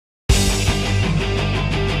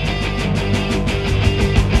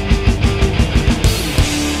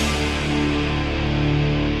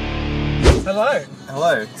Hello.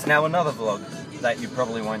 Hello. It's now another vlog that you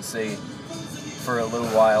probably won't see for a little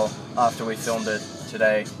while after we filmed it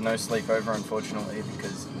today. No sleepover, unfortunately,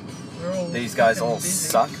 because these guys all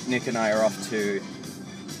suck. Nick and I are off to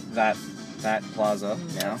that plaza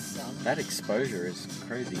now. That exposure is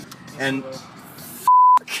crazy. And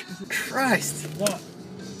Christ! What?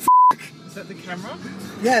 Is that the camera?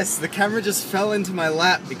 Yes, the camera just fell into my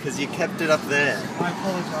lap because you kept it up there. I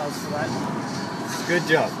apologise for that. Good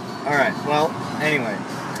job. Alright, well, anyway,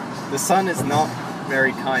 the sun is not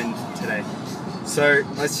very kind today. So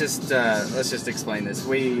let's just explain this.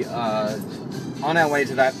 We are on our way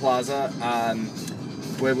to that plaza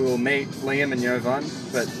where we will meet Liam and Jovan,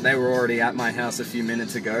 but they were already at my house a few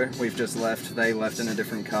minutes ago. We've just left. They left in a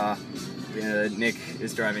different car. Nick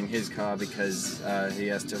is driving his car because he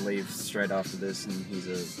has to leave straight after this, and he's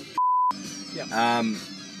a yeah.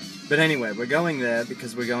 But anyway, we're going there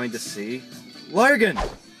because we're going to see Logan.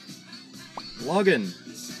 Logan.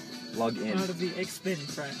 Log in. Part of the X-Men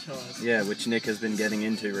franchise. Yeah, which Nick has been getting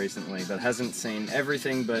into recently, but hasn't seen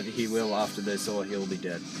everything, but he will after this or he'll be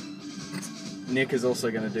dead. Nick is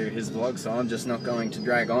also going to do his vlog, so I'm just not going to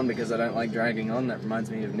drag on because I don't like dragging on. That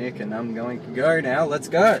reminds me of Nick, and I'm going to go now. Let's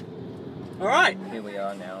go! Alright! Here we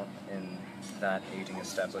are now in that eating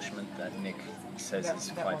establishment that Nick says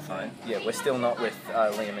is quite fine. Yeah, we're still not with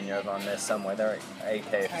Liam and Jovan. They're somewhere. They're at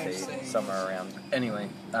AKFC, somewhere around. Anyway,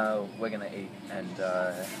 we're going to eat and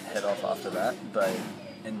head off after that, but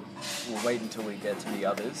we'll wait until we get to the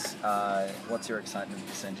others. What's your excitement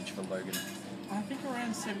percentage for Logan? I think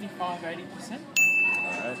around 75–80%.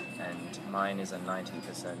 Alright, and mine is a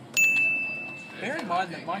 90%. Bear in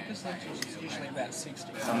mind that my percentage is usually about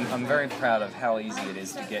 60. I'm very proud of how easy it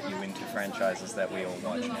is to get you into franchises that we all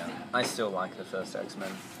watch now. I still like the first X-Men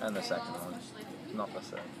and the second one, not the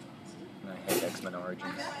third. I hate X-Men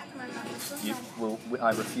Origins.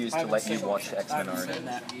 I refuse to let you watch X-Men Origins.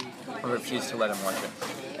 I refuse to let him watch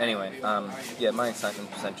it. Anyway, yeah, my excitement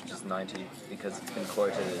percentage is 90 because it's been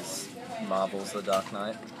quoted as Marvel's The Dark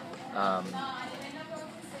Knight.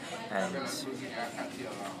 And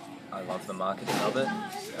I love the marketing of it.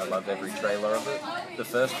 I love every trailer of it. The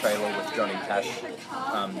first trailer with Johnny Cash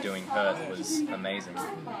doing Hurt was amazing.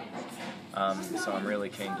 So I'm really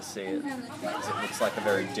keen to see it because it looks like a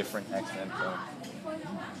very different X-Men film.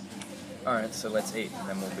 Alright, so let's eat and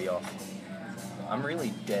then we'll be off. I'm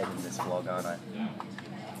really dead in this vlog, aren't I?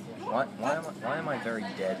 Why am I very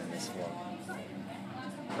dead in this vlog?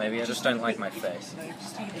 Maybe I just don't like my face. No, you're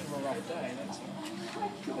just having a rough day,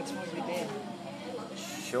 that's why you're dead.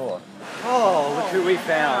 Sure. Oh, look who we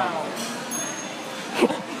found.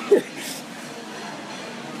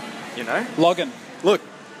 You know? Logan. Look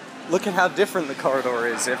at how different the corridor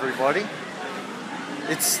is, everybody.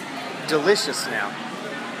 It's delicious now.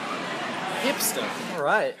 Hipster.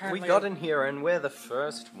 Alright, we got in here and we're the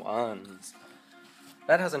first ones.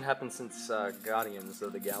 That hasn't happened since Guardians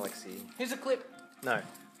of the Galaxy. Here's a clip. No.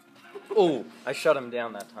 Oh, I shut him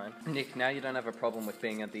down that time. Nick, now you don't have a problem with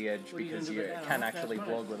being at the edge because you can actually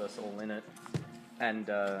vlog with us all in it. And,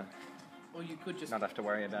 or you could just not have to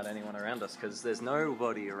worry about anyone around us because there's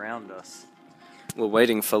nobody around us. We're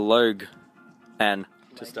waiting for Logan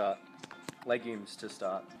to start. Legumes to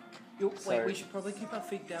start. Wait, we should probably keep our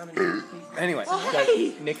feet down and Anyway,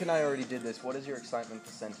 so Nick and I already did this. What is your excitement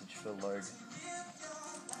percentage for Logan?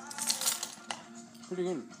 Pretty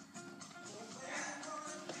good.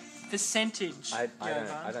 Percentage. I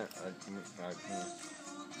don't.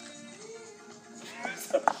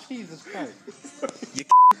 Jesus Christ.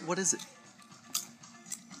 What is it?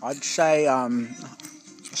 I'd say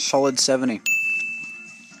solid 70.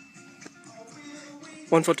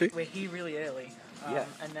 1 for 2. We're here really early. Yeah.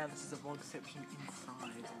 And now this is a vlogception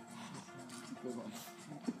inside.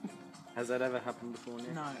 Has that ever happened before,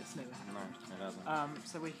 Nick? No, it's never happened. No, it hasn't.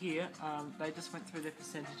 So we're here. They just went through their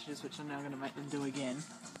percentages, which I'm now going to make them do again.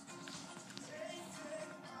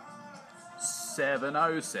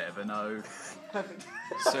 7070. Perfect.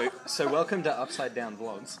 So welcome to Upside Down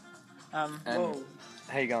Vlogs. Whoa.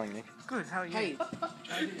 How you going, Nick? Good, how are you? Hey.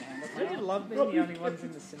 Don't you love being the only ones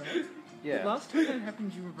in the cinema? Yeah. The last time that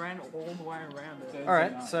happened, you ran all the way around it.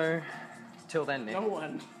 Alright, so till then, Nick. No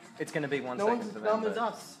one. It's going to be 1 No second one's for done them, with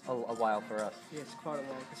but us. a while for us. Yes, quite a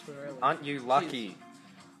while, because we're early. Aren't you lucky? Cheers.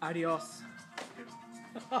 Adios.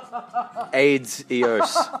 AIDS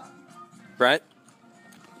EOS. Right?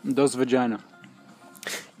 Dos vagina.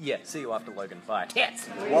 Yeah, see you after Logan. Bye. Yes.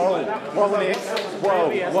 Whoa, whoa, Nick.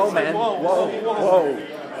 Whoa, man. Whoa.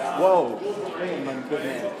 Liam, I'm good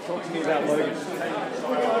man. Talk to me about Logan.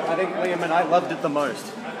 I think Liam and I loved it the most.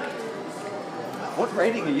 What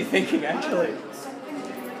rating are you thinking, actually?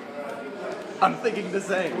 I'm thinking the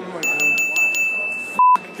same.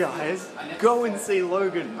 guys, go and see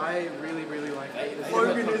Logan. I really, really like it.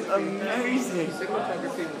 Logan is amazing.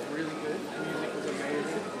 Cinematography was really good. The music was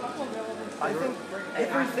amazing. I think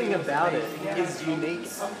everything about it is unique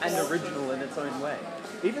and original in its own way.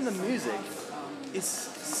 Even the music is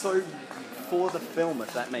so for the film,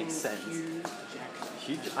 if that makes sense.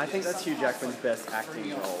 I think that's Hugh Jackman's best acting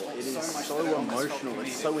role. It is so emotional,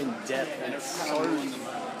 it's so in depth, and it's so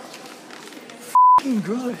f***ing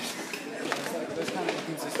good. Those kind of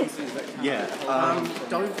inconsistencies that Yeah.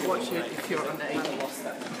 don't watch it if you're under 18.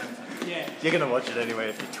 Yeah. You're gonna watch it anyway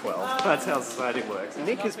if you're 12. That's how society works.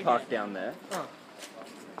 Nick is parked down there.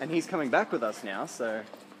 And he's coming back with us now, so...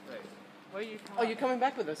 Oh, you're coming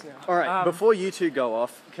back with us now? Alright, before you two go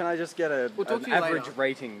off, can I just get an average later.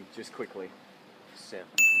 rating just quickly? 7.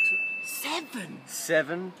 7?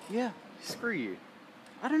 7? Yeah. Screw you.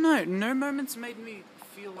 I don't know. No moments made me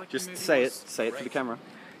feel like Just the movie say it. was Say it for the camera.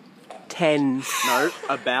 10. No,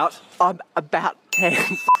 about. About 10.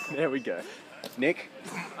 There we go. Nick?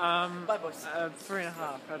 Bye, boys. 3.5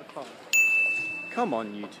 out of 5. Come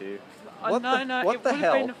on, you two. No, What it the would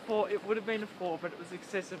hell? have been a 4. It would have been a 4, but it was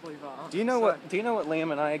excessively vast. Do you know what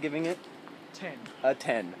Liam and I are giving it? 10. A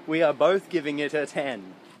 10. We are both giving it a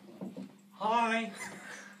 10. Hi.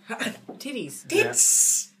 Titties. Yeah.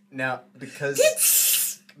 Tits. Now, because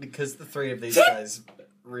the three of these guys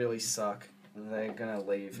really suck, they're gonna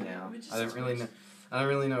leave now. I don't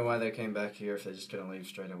really know why they came back here if they're just gonna leave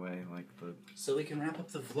straight away. So we can wrap up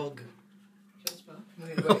the vlog. Jasper.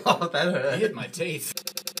 Oh, that hurt. You hit my teeth.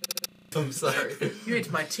 I'm sorry. You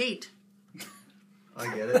ate my teat. I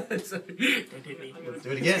get it. Let's Do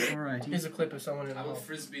it again. Alright. Here's a clip of someone in I the will hole.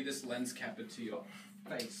 frisbee this lens cap into your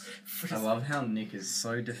face. I love how Nick is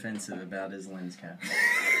so defensive about his lens cap.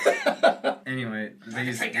 Anyway,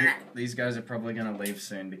 these guys are probably gonna leave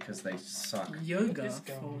soon because they suck. Yoga This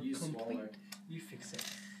for guy, you complete. swallow. You fix it.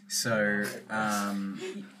 So,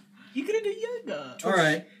 You're gonna do yoga.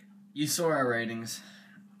 alright. You saw our ratings.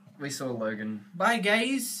 We saw Logan. Bye,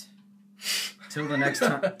 guys. Till the next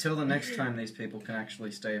time these people can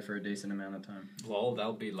actually stay for a decent amount of time. Lol,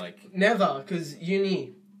 that'll be like... Never, because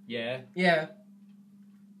uni. Yeah. Yeah.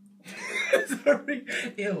 Sorry.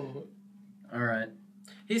 Ew. Alright.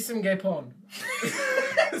 Here's some gay porn. Do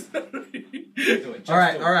it.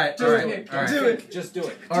 Alright. Do it, Nick. Do it. Just do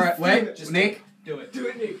it. Alright, wait. Just Nick. do it. Do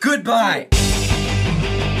it, Nick. Goodbye!